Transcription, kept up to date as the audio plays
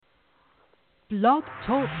Blog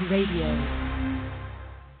Talk Radio.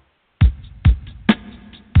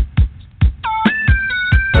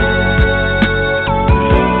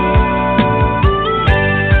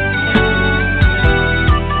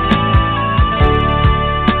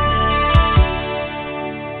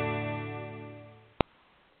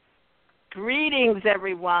 Greetings,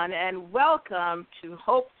 everyone, and welcome to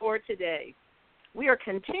Hope for Today. We are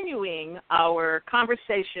continuing our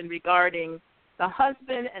conversation regarding the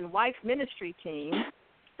husband and wife ministry team,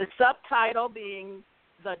 the subtitle being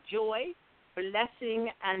The Joy, Blessing,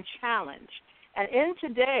 and Challenge. And in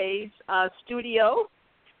today's studio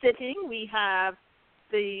sitting, we have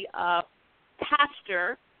the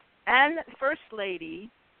pastor and first lady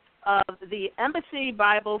of the Embassy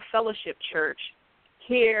Bible Fellowship Church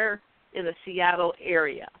here in the Seattle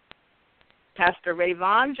area. Pastor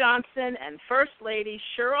Rayvon Johnson and First Lady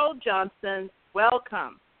Cheryl Johnson,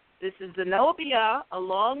 welcome. This is Zenobia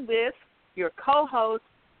along with your co-host,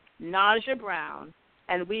 Naja Brown,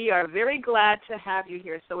 and we are very glad to have you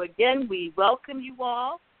here. So again, we welcome you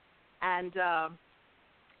all, and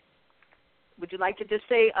would you like to just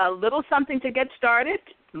say a little something to get started?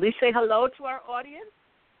 At least say hello to our audience.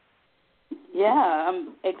 Yeah,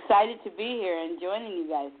 I'm excited to be here and joining you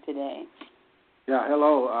guys today. Yeah,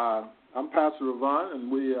 hello. I'm Pastor Rayvon,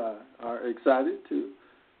 and we are excited to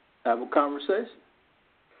have a conversation.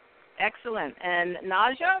 Excellent. And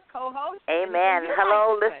Naja, co-host? Amen.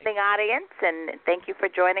 Hello, listening audience, and thank you for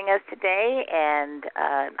joining us today, and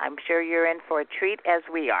I'm sure you're in for a treat as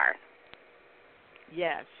we are.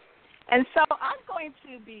 Yes. And so I'm going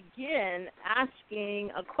to begin asking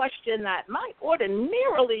a question that might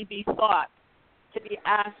ordinarily be thought to be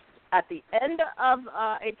asked at the end of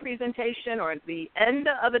a presentation or at the end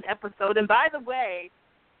of an episode. And by the way,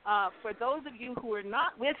 for those of you who were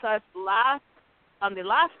not with us on the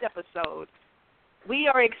last episode, we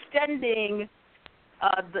are extending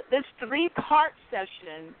this three-part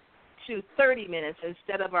session to 30 minutes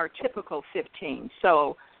instead of our typical 15.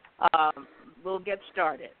 So we'll get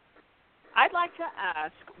started. I'd like to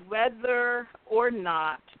ask whether or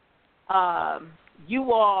not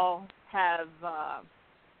you all have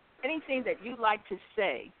anything that you'd like to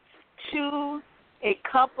say to a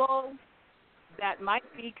couple that might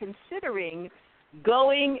be considering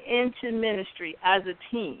going into ministry as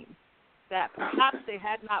a team, that perhaps they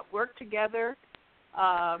had not worked together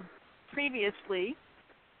previously,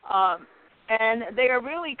 and they are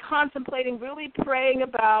really contemplating, really praying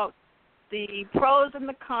about the pros and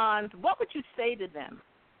the cons. What would you say to them?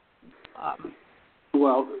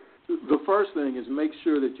 Well, the first thing is make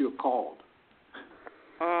sure that you're called.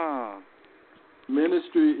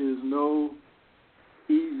 Ministry is no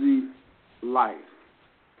easy life,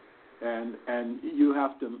 and you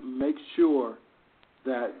have to make sure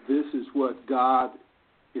that this is what God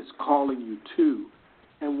is calling you to.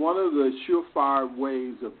 And one of the surefire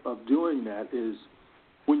ways of doing that is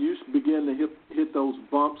when you begin to hit those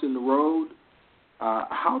bumps in the road,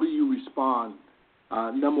 how do you respond?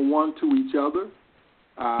 Number one, to each other,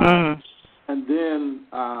 and then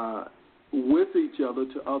with each other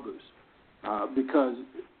to others, because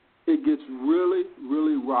it gets really,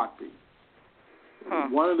 really rocky.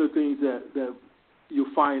 One of the things that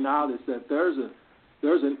you'll find out is that there's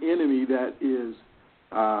an enemy that is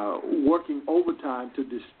working overtime to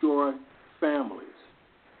destroy families.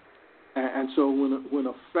 And so when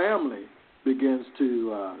a family begins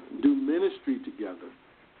to do ministry together,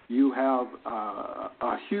 you have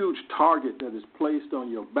a huge target that is placed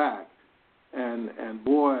on your back, and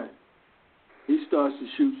boy, he starts to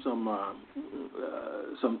shoot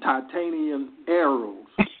some titanium arrows.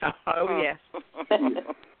 Oh yes.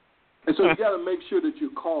 Yeah. And so you got to make sure that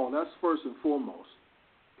you're called. That's first and foremost.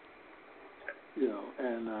 You know,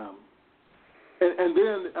 and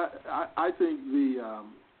then I think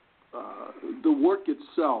the work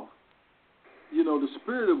itself, you know, the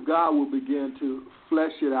Spirit of God will begin to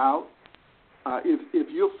flesh it out. If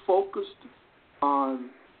you're focused on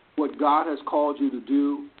what God has called you to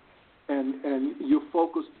do, and you're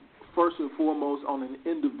focused first and foremost on an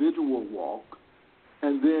individual walk,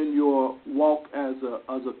 and then your walk as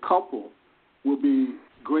a couple will be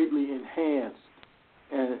greatly enhanced,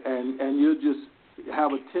 and you'll just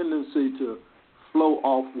have a tendency to flow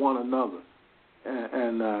off one another.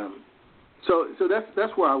 So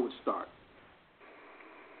that's where I would start.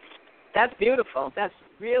 That's beautiful. That's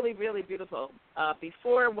really, really beautiful.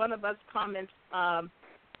 Before one of us comments,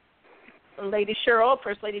 Lady Cheryl,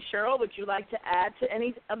 First Lady Cheryl, would you like to add to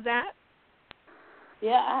any of that?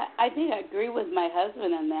 Yeah, I think I agree with my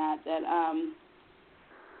husband on that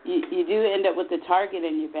you do end up with the target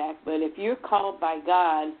in your back, but if you're called by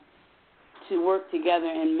God to work together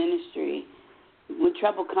in ministry, when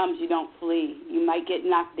trouble comes, you don't flee. You might get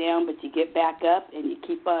knocked down, but you get back up and you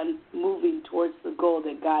keep on moving towards the goal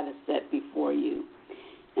that God has set before you.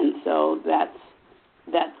 And so that's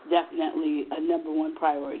definitely a number one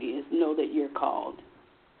priority, is know that you're called.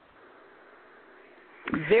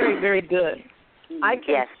 Very, very good. I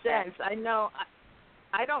can Yes. sense,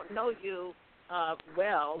 I don't know you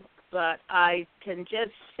well, but I can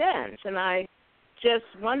just sense, and I just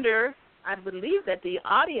wonder, I believe that the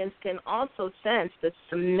audience can also sense the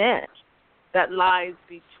cement that lies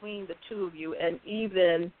between the two of you, and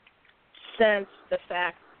even sense the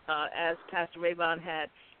fact, as Pastor Rayvon had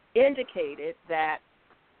indicated, that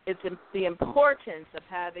it's the importance of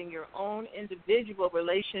having your own individual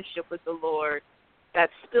relationship with the Lord that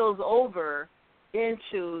spills over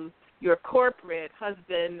into your corporate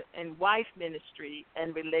husband and wife ministry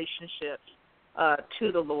and relationships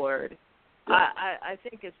to the Lord. Yeah. I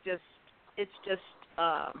think it's just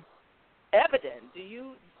evident. Do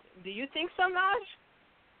you think so, Naj?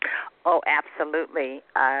 Oh, absolutely.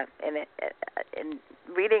 In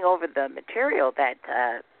reading over the material that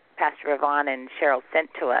Pastor Yvonne and Cheryl sent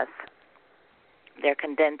to us, their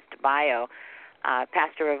condensed bio,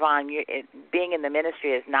 Pastor Yvonne, being in the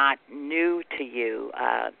ministry is not new to you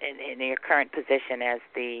in your current position as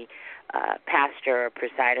the pastor or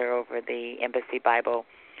presider over the Embassy Bible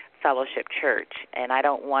Fellowship Church. And I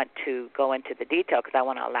don't want to go into the detail because I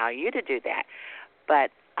want to allow you to do that.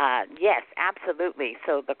 But, yes, absolutely.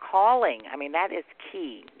 So the calling, that is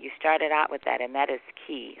key. You started out with that, and that is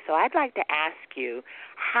key. So I'd like to ask you,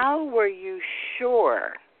 how were you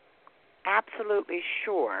sure, absolutely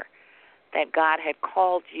sure, that God had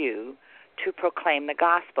called you to proclaim the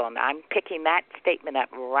gospel? Now, I'm picking that statement up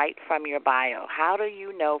right from your bio. How do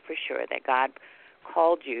you know for sure that God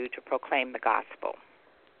called you to proclaim the gospel?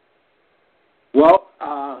 Well,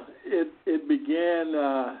 it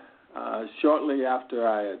began shortly after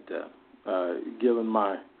I had given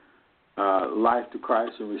my life to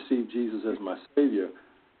Christ and received Jesus as my Savior.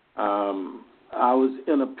 I was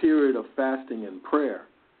in a period of fasting and prayer,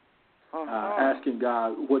 asking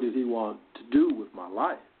God what did He want to do with my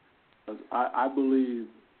life. Because I believe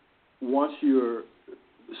once you're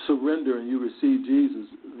surrender and you receive Jesus,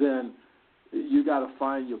 then you got to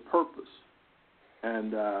find your purpose.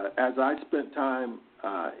 And as I spent time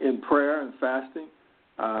in prayer and fasting,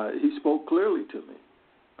 He spoke clearly to me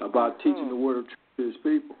about teaching the word of truth to His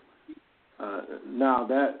people. Now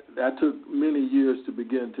that took many years to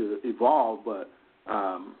begin to evolve, but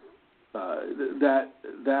that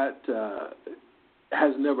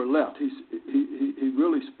has never left. He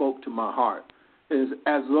really spoke to my heart, as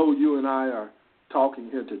though you and I are talking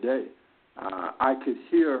here today. I could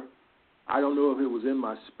hear. I don't know if it was in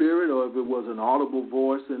my spirit or if it was an audible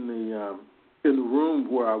voice in the room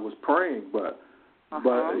where I was praying, but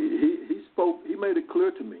he spoke. He made it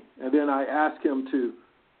clear to me, and then I asked Him to.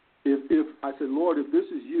 If I said, Lord, if this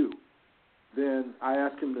is you, then I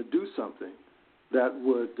asked Him to do something that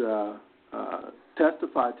would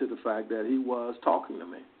testify to the fact that He was talking to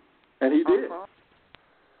me, and He did.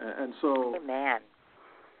 And so, Amen.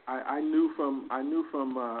 I knew from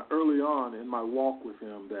early on in my walk with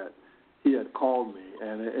Him that He had called me,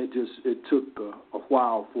 and it took a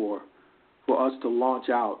while for us to launch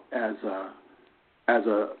out as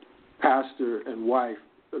a pastor and wife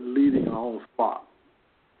leading our own flock.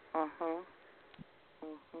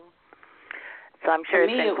 So I'm sure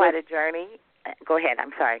it's been quite a journey. Go ahead.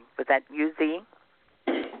 I'm sorry. Was that you, Z?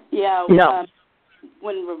 Yeah. No.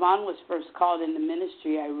 When Ravon was first called into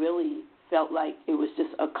ministry, I really felt like it was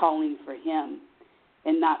just a calling for him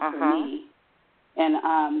and not for me. And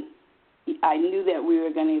I knew that we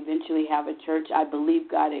were going to eventually have a church. I believe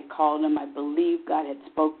God had called him. I believe God had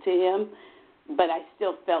spoke to him. But I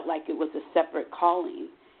still felt like it was a separate calling.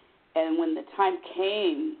 And when the time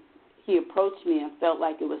came, he approached me and felt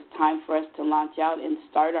like it was time for us to launch out and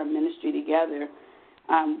start our ministry together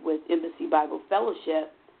with Embassy Bible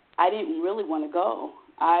Fellowship. I didn't really want to go.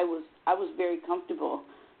 I was very comfortable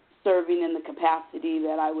serving in the capacity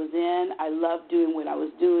that I was in. I loved doing what I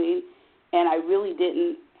was doing, and I really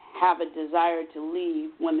didn't have a desire to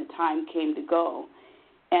leave when the time came to go.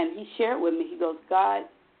 And he shared with me, he goes, God,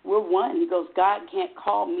 we're one. He goes, God can't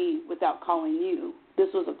call me without calling you. This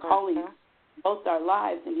was a calling in both our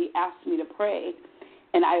lives, and he asked me to pray.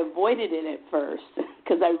 And I avoided it at first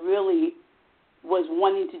because I really was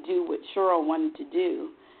wanting to do what Cheryl wanted to do.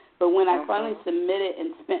 But when I finally submitted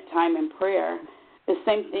and spent time in prayer, the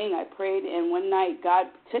same thing, I prayed, and one night God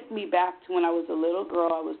took me back to when I was a little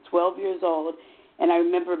girl. I was 12 years old, and I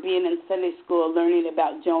remember being in Sunday school learning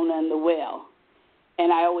about Jonah and the whale.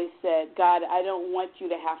 And I always said, God, I don't want you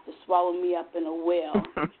to have to swallow me up in a whale.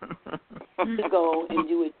 to go and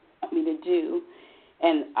do what you want me to do.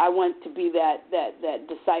 And I want to be that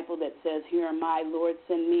disciple that says, here am I, Lord,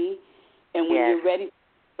 send me. And when you're ready to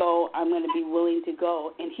go, I'm going to be willing to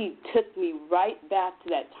go. And he took me right back to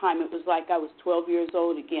that time. It was like I was 12 years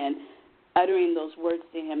old again, uttering those words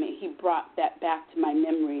to him. And he brought that back to my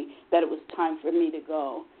memory, that it was time for me to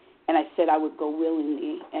go. And I said I would go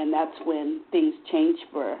willingly. And that's when things changed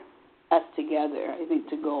for us together, I think,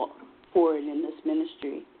 to go forward in this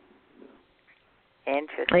ministry.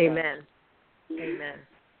 Interesting. Amen. Amen.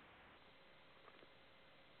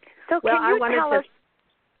 So can you tell us?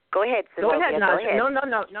 Go ahead, Zenobia. Go ahead,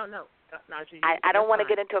 Naja. No. Naja, I don't want to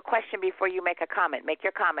get into a question before you make a comment. Make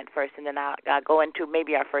your comment first, and then I'll go into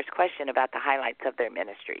maybe our first question about the highlights of their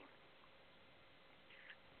ministry.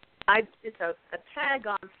 It's a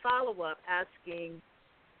tag-on follow-up asking,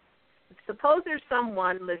 suppose there's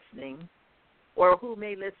someone listening or who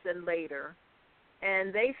may listen later,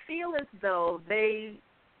 and they feel as though they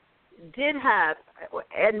did have,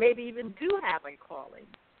 and maybe even do have a calling,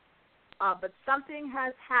 but something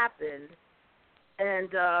has happened, and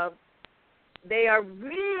they are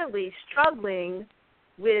really struggling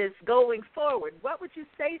with going forward. What would you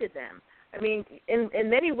say to them? I mean, in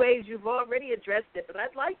many ways you've already addressed it, but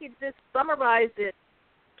I'd like you to just summarize it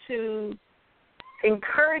to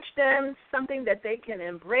encourage them, something that they can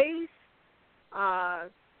embrace,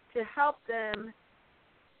 to help them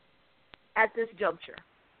at this juncture.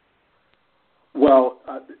 Well,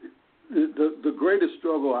 the greatest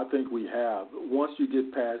struggle I think we have, once you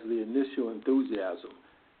get past the initial enthusiasm,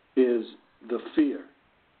 is the fear,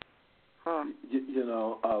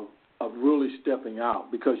 of really stepping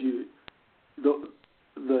out. Because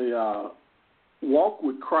the walk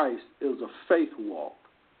with Christ is a faith walk,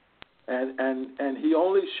 and he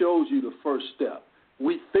only shows you the first step.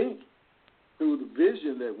 We think through the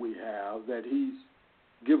vision that we have that he's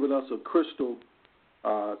given us a crystal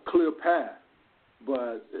clear path.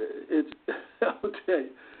 But it's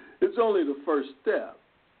only the first step.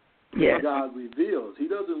 Yeah. God reveals. He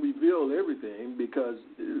doesn't reveal everything, because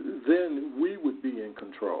then we would be in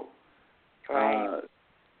control. Right.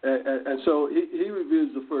 And so he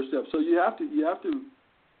reveals the first step. So you have to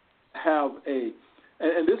have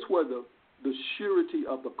and this is where the surety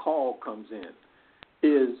of the call comes in,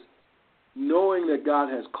 is knowing that God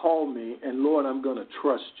has called me, and Lord, I'm going to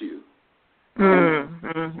trust you.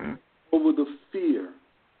 Mm-hmm. Over the fear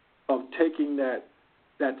of taking that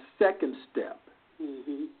second step.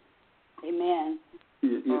 Mm-hmm. Amen.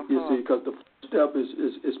 You see, because the first step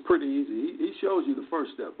is pretty easy. He shows you the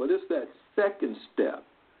first step, but it's that second step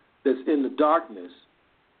that's in the darkness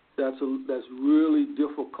that's really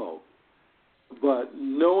difficult. But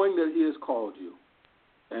knowing that he has called you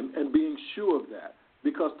and being sure of that,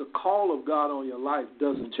 because the call of God on your life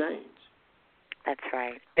doesn't change. That's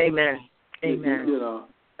right. Amen. Amen.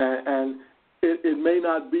 And it may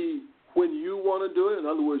not be when you want to do it. In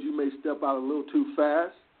other words, you may step out a little too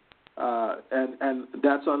fast, and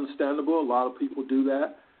that's understandable. A lot of people do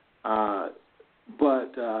that.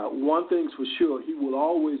 But one thing's for sure, he will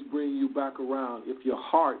always bring you back around if your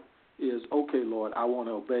heart is, okay, Lord, I want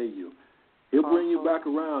to obey you. He'll bring you back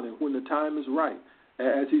around, and when the time is right,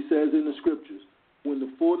 as he says in the Scriptures, when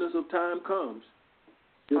the fullness of time comes,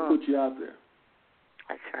 he'll put you out there.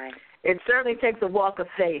 That's right. It certainly takes a walk of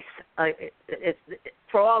faith it's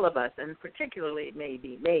for all of us, and particularly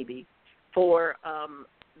maybe for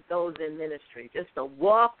those in ministry. Just a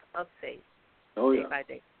walk of faith, day by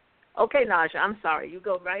day. Okay, Naja, I'm sorry. You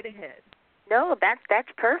go right ahead. No, that's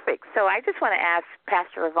perfect. So I just want to ask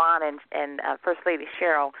Pastor Yvonne and First Lady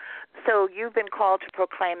Cheryl, so you've been called to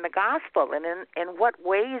proclaim the gospel, and in what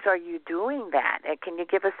ways are you doing that? And can you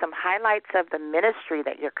give us some highlights of the ministry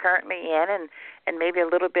that you're currently in, and maybe a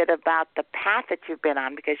little bit about the path that you've been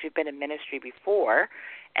on, because you've been in ministry before,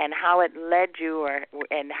 and how it led you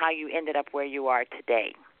and how you ended up where you are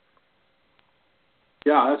today?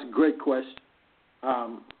 Yeah, that's a great question.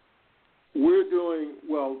 We're doing,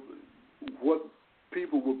 what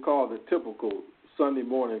people would call the typical Sunday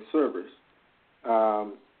morning service.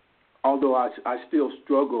 Although I still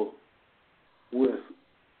struggle with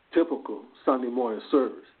typical Sunday morning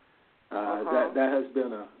service. That has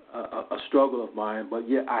been a struggle of mine, but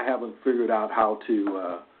yet I haven't figured out how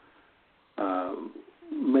to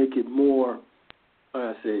make it more,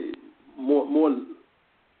 I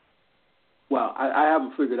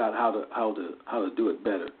haven't figured out how to do it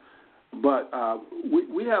better. But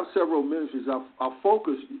we have several ministries. Our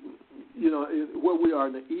focus, where we are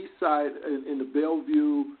in the east side, in the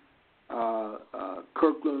Bellevue,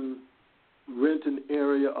 Kirkland, Renton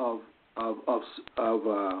area of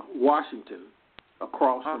Washington,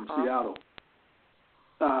 across from Seattle.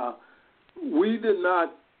 We did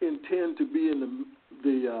not intend to be in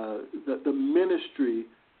the ministry.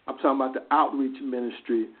 I'm talking about the outreach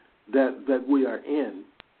ministry that we are in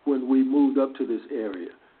when we moved up to this area,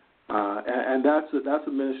 and that's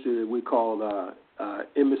a ministry that we call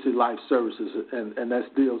Embassy Life Services, and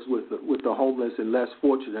that deals with the homeless and less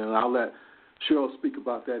fortunate. And I'll let Cheryl speak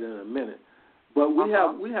about that in a minute. But we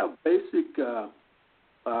have basic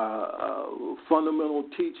fundamental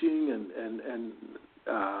teaching and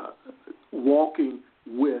walking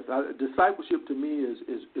with. Discipleship to me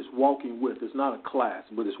is walking with. It's not a class,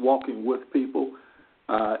 but it's walking with people.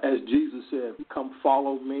 As Jesus said, "Come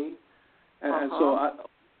follow me," and so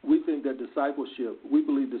we think that we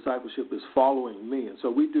believe discipleship is following me, and so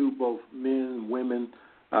we do both men and women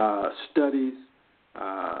studies.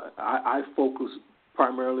 I focus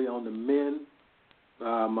primarily on the men.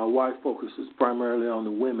 My wife focuses primarily on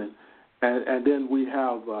the women, and then we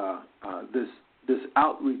have this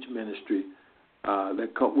outreach ministry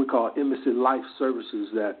that we call Embassy Life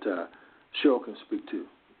Services that Cheryl can speak to.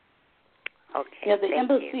 Okay. Yeah, the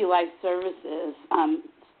Embassy Life Services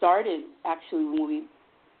started actually when we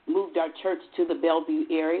moved our church to the Bellevue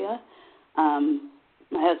area.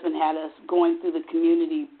 My husband had us going through the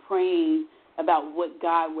community praying about what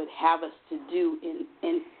God would have us to do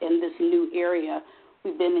in this new area.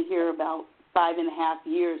 We've been here about 5.5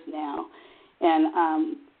 years now,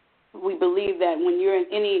 and we believe that when you're in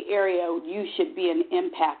any area, you should be an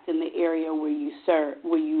impact in the area where you serve,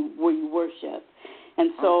 where you worship.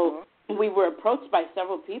 And so we were approached by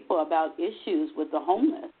several people about issues with the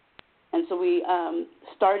homeless. And so we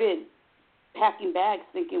started packing bags,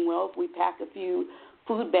 thinking, well, if we pack a few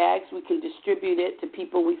food bags, we can distribute it to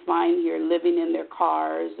people we find here living in their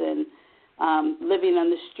cars and living on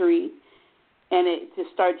the street. And it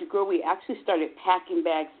just started to grow. We actually started packing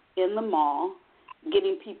bags in the mall,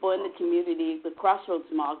 getting people in the community, the Crossroads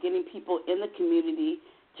Mall, getting people in the community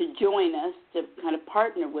to join us, to kind of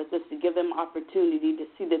partner with us, to give them opportunity to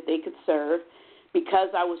see that they could serve. Because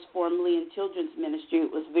I was formerly in children's ministry,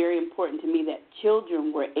 it was very important to me that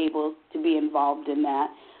children were able to be involved in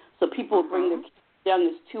that. So people would bring their kids as young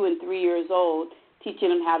as 2 and 3 years old, teaching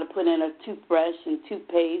them how to put in a toothbrush and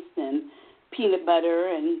toothpaste and peanut butter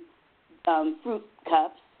and fruit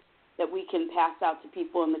cups that we can pass out to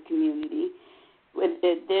people in the community.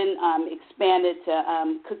 It then expanded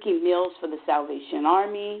to cooking meals for the Salvation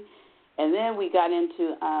Army, and then we got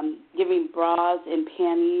into giving bras and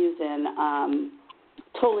panties and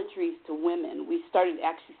toiletries to women. We started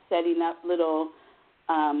actually setting up little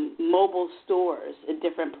mobile stores at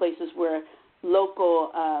different places where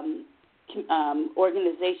local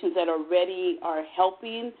organizations that already are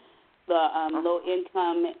helping the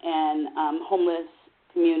low-income and homeless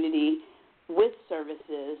community with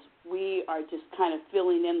services. We are just kind of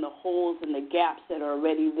filling in the holes and the gaps that are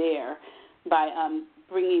already there by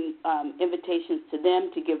bringing invitations to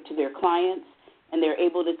them to give to their clients, and they're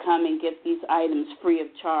able to come and get these items free of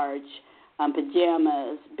charge,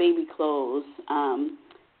 pajamas, baby clothes,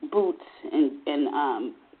 boots,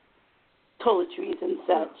 and toiletries and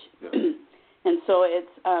such. Yeah. And so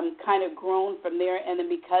it's kind of grown from there, and then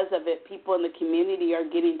because of it, people in the community are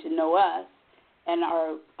getting to know us and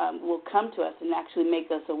will come to us and actually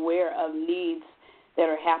make us aware of needs that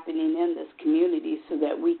are happening in this community so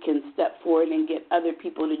that we can step forward and get other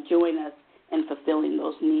people to join us in fulfilling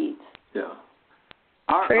those needs. Yeah.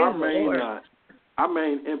 Our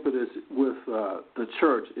main impetus with the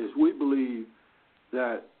church is we believe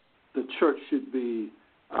that the church should be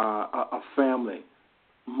a family,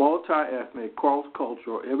 multi-ethnic,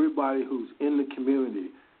 cross-cultural. Everybody who's in the community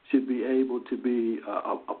should be able to be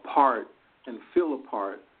a part and feel a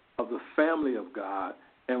part of the family of God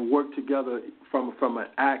and work together from an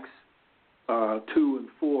Acts 2 and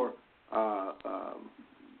 4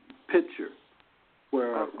 picture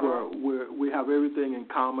where we have everything in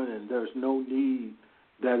common and there's no need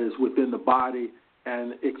that is within the body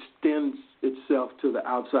and extends itself to the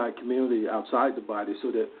outside community, outside the body,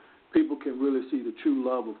 so that people can really see the true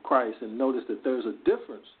love of Christ and notice that there's a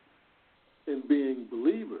difference in being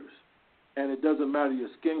believers. And it doesn't matter your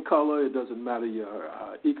skin color, it doesn't matter your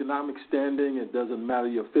economic standing, it doesn't matter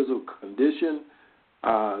your physical condition.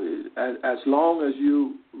 As long as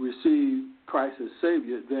you receive Christ as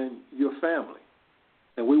Savior, then you're family.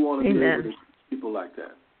 And we want to be able to treat people like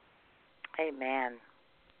that. Amen.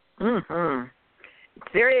 Mm-hmm.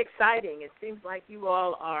 It's very exciting. It seems like you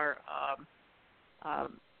all are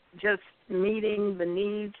just meeting the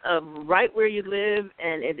needs of right where you live,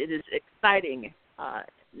 and it is exciting.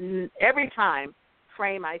 Every time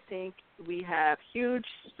frame, I think we have huge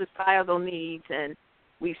societal needs, and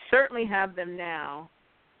we certainly have them now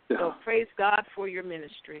Yeah. So praise God for your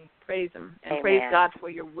ministry. Praise Him, and Amen. praise God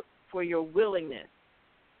for your willingness.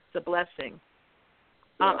 It's a blessing.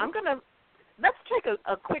 Yeah. Let's take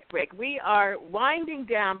a quick break. We are winding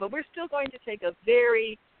down, but we're still going to take a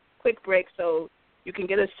very quick break so you can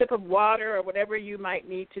get a sip of water or whatever you might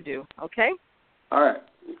need to do. Okay? All right.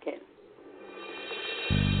 Okay.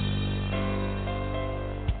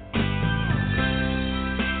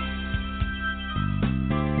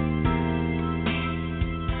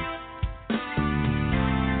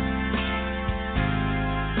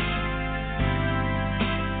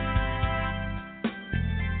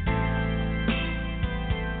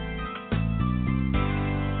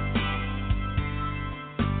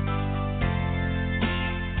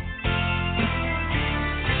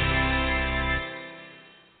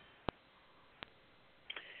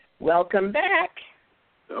 Welcome back.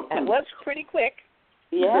 That was pretty quick.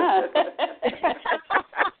 Yeah.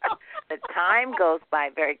 The time goes by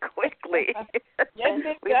very quickly. Yes,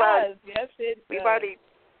 it does. Yes, it does.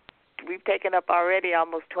 We've taken up already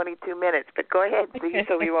almost 22 minutes, but go ahead, please,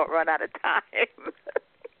 so we won't run out of time.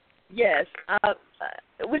 Yes.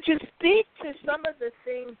 Would you speak to some of the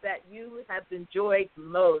things that you have enjoyed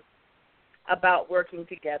most about working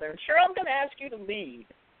together? And sure, I'm going to ask you to lead.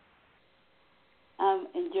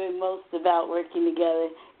 Enjoy most about working together.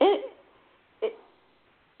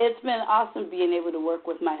 It's been awesome being able to work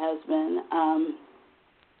with my husband,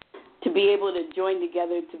 to be able to join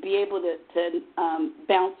together, to be able to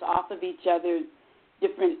bounce off of each other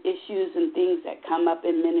different issues and things that come up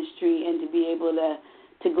in ministry, and to be able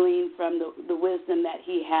to glean from the wisdom that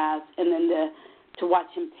he has, and then to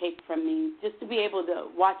watch him take from me, just to be able to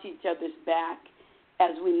watch each other's back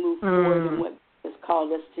as we move forward in what has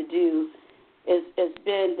called us to do. It's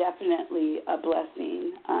been definitely a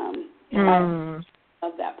blessing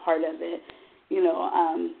of that part of it. You know,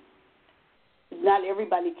 not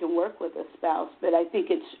everybody can work with a spouse, but I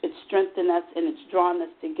think it's strengthened us and it's drawn us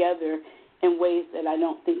together in ways that I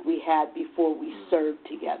don't think we had before we served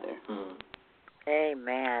together.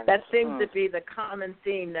 Amen. That seems to be the common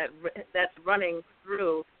theme that's running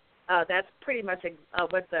through. That's pretty much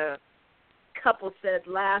what the couple said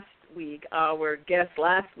last week. Our guest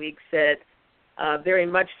last week said very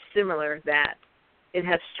much similar, that it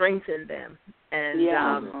has strengthened them, and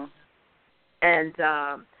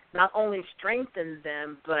not only strengthened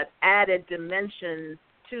them, but added dimensions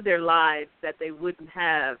to their lives that they wouldn't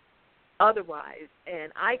have otherwise.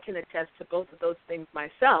 And I can attest to both of those things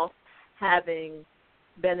myself, having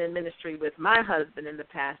been in ministry with my husband in the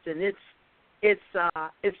past, and it's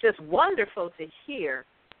just wonderful to hear,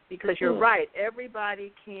 because you're right,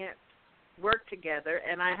 everybody can't work together,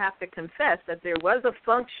 and I have to confess that there was a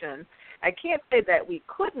function. I can't say that we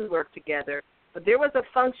couldn't work together, but there was a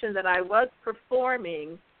function that I was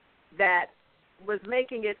performing that was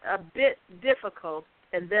making it a bit difficult,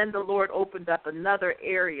 and then the Lord opened up another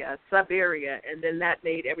area, sub-area, and then that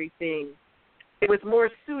made everything, it was more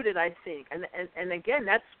suited, I think. And again,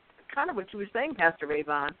 that's kind of what you were saying, Pastor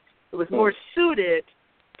Rayvon. It was more suited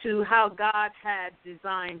to how God had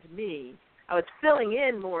designed me. I was filling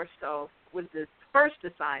in more so with the first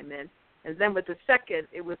assignment, and then with the second,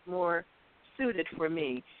 it was more suited for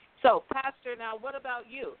me. So, Pastor, now what about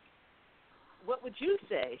you? What would you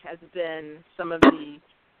say has been some of the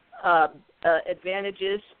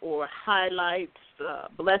advantages or highlights,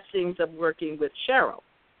 blessings of working with Cheryl?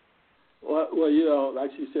 Well, you know,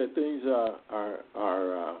 like she said, things are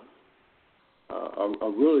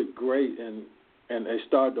really great, and they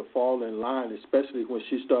started to fall in line, especially when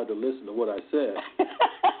she started to listen to what I said.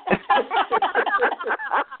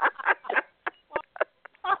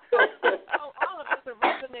 All of us are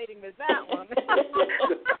resonating with that one.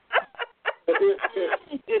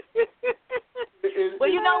 Well,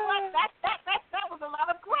 you know what? That was a lot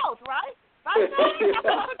of growth, right? That's a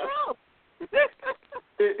lot of growth.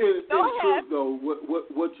 It's Go ahead. true, though.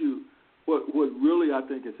 What really I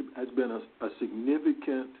think has been a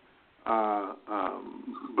significant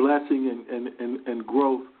blessing and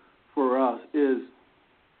growth for us is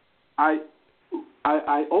I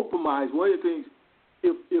open my eyes. One of the things,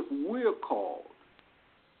 if we're called,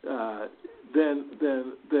 then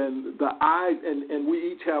the eyes, and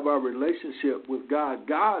we each have our relationship with God.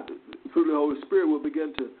 God, through the Holy Spirit, will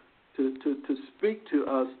begin to speak to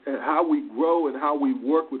us and how we grow and how we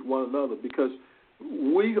work with one another, because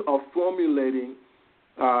we are formulating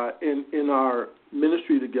in our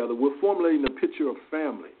ministry together. We're formulating a picture of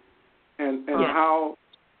family, and how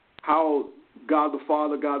God the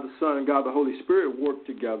Father, God the Son, and God the Holy Spirit work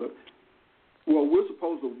together. Well, we're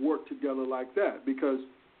supposed to work together like that, because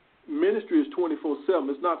ministry is 24/7.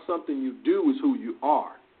 It's not something you do; it's who you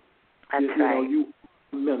are. That's right. You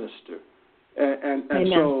minister. And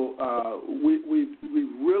so we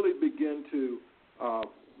really begin to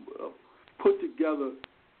put together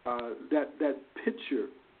that picture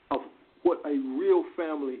of what a real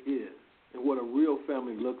family is and what a real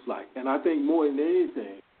family looks like. And I think more than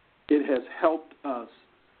anything, it has helped us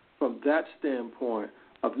from that standpoint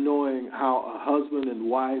of knowing how a husband and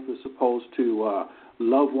wife are supposed to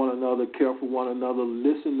love one another, care for one another,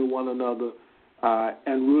 listen to one another,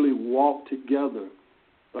 and really walk together.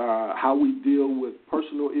 How we deal with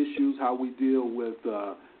personal issues, how we deal with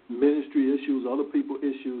ministry issues, other people's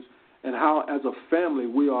issues, and how as a family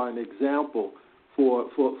we are an example for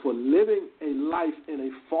living a life in a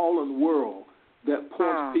fallen world that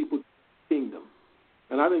points people to the kingdom.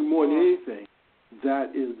 And I think more than anything,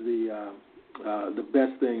 that is the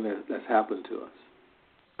best thing that's happened to us.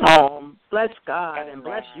 Oh, bless God and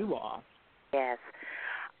bless you all. Yes.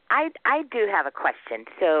 I do have a question.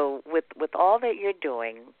 So with all that you're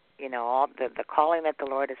doing, you know, all the calling that the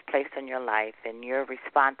Lord has placed in your life and your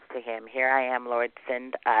response to him, here I am, Lord,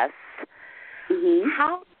 send us,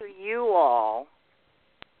 how do you all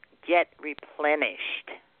get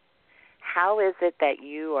replenished? How is it that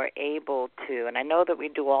you are able to, and I know that we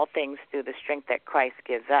do all things through the strength that Christ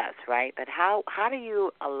gives us, right? But how do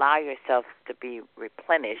you allow yourself to be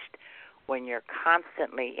replenished when you're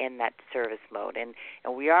constantly in that service mode? And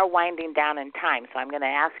we are winding down in time, so I'm going to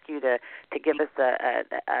ask you to give us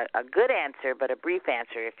a good answer, but a brief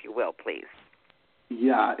answer, if you will, please.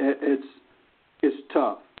 Yeah, it's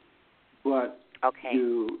tough, but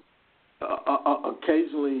you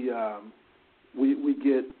occasionally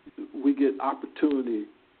we get opportunity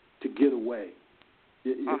to get away.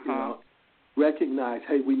 You know, recognize,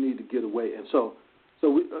 hey, we need to get away, and so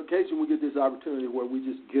occasionally we get this opportunity where we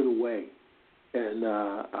just get away,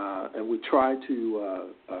 and we try to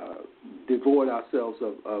devoid ourselves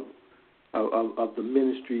of the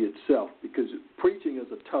ministry itself, because preaching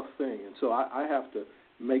is a tough thing, and so I have to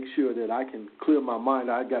make sure that I can clear my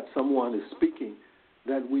mind. I got someone who's speaking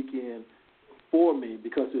that weekend for me,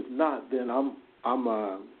 because if not, then I'm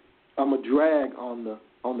a drag on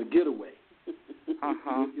the getaway.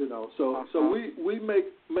 You know, so we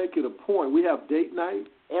make it a point. We have date night.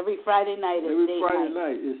 Every Friday night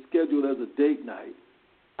is scheduled as a date night,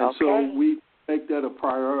 and so we make that a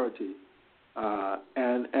priority,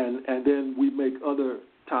 and then we make other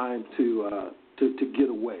time to get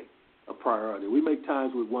away a priority. We make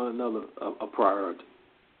times with one another a priority.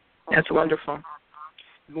 That's wonderful,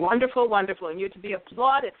 wonderful, wonderful, and you're to be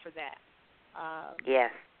applauded for that.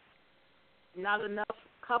 Yes. Not enough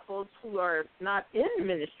couples who are not in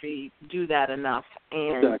ministry do that enough,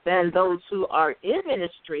 and then those who are in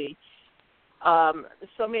ministry,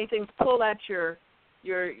 so many things pull at your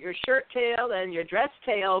shirt tail and your dress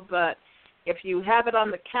tail, but if you have it on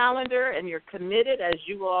the calendar and you're committed, as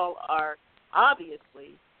you all are,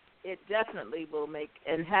 obviously, it definitely will make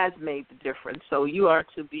and has made the difference. So you are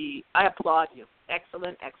to be, I applaud you.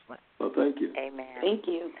 Excellent, excellent. Well, thank you. Amen. Thank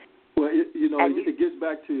you. Well, it gets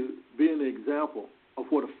back to being an example of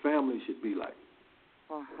what a family should be like,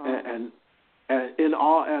 and in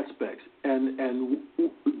all aspects. And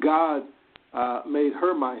God made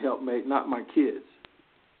her my helpmate, not my kids.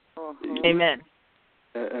 Amen.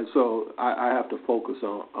 And so I have to focus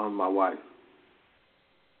on my wife.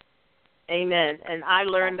 Amen. And I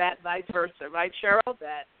learned that vice versa, right, Cheryl?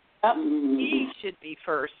 That he should be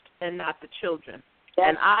first and not the children. Yes.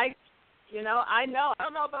 And I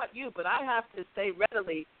don't know about you, but I have to say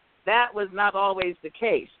readily that was not always the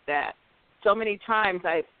case. That so many times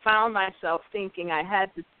I found myself thinking I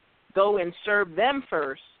had to go and serve them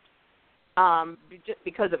first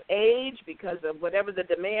because of age, because of whatever the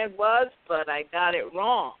demand was, but I got it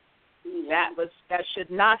wrong. Yeah. That should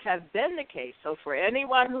not have been the case. So for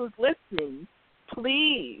anyone who's listening,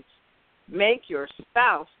 please make your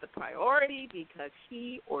spouse the priority, because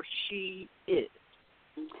he or she is.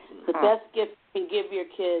 The best gift you can give your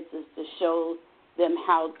kids is to show them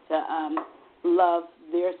how to love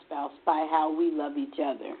their spouse by how we love each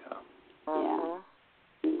other.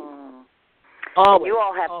 Always, you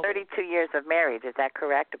all have 32 years of marriage, is that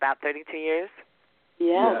correct? About 32 years?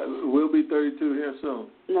 Yeah, we'll be 32 here soon.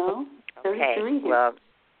 No, 33 here. Well,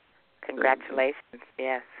 congratulations,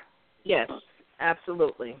 yes. Yes,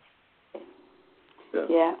 absolutely.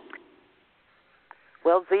 Yeah.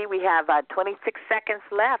 Well, Z, we have 26 seconds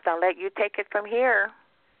left. I'll let you take it from here.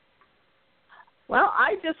 Well,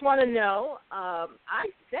 I just want to know, I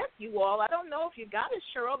sent you all, I don't know if you got it,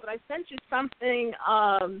 Cheryl, but I sent you something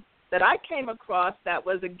that I came across that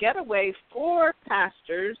was a getaway for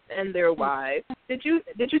pastors and their wives. Did you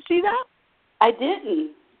see that? I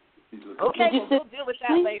didn't. Okay, we'll deal with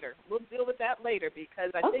that later. We'll deal with that later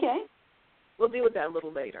because I think we'll deal with that a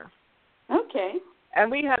little later. Okay. And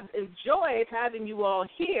we have enjoyed having you all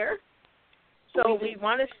here. So we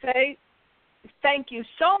want to say thank you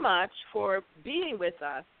so much for being with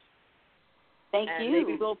us. Thank you.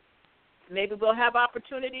 Maybe we'll have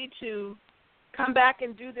opportunity to come back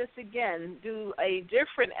and do this again, do a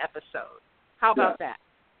different episode. How about that?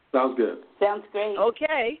 Sounds good. Sounds great.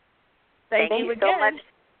 Okay. Thank you again. So much.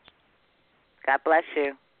 God bless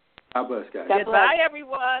you. God bless, guys. Goodbye,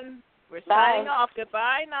 everyone. We're signing off.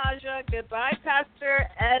 Goodbye, Naja. Goodbye, Pastor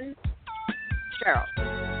and Cheryl.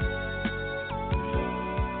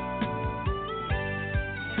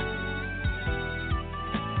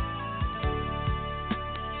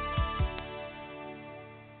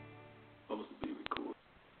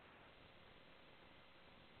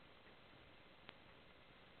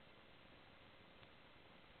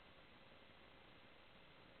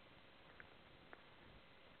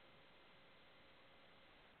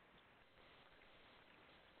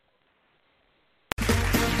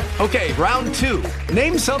 Okay, round two.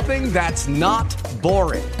 Name something that's not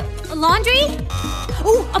boring. A laundry?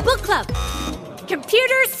 Ooh, a book club.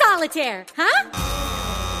 Computer solitaire, huh?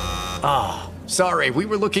 Ah, sorry, we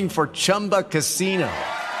were looking for Chumba Casino.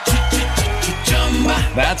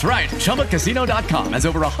 That's right, ChumbaCasino.com has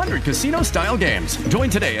over 100 casino-style games.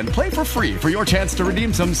 Join today and play for free for your chance to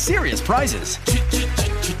redeem some serious prizes.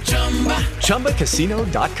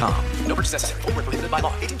 ChumbaCasino.com. No purchase necessary. Void where prohibited by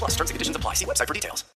law. 18+ terms and conditions apply. See website for details.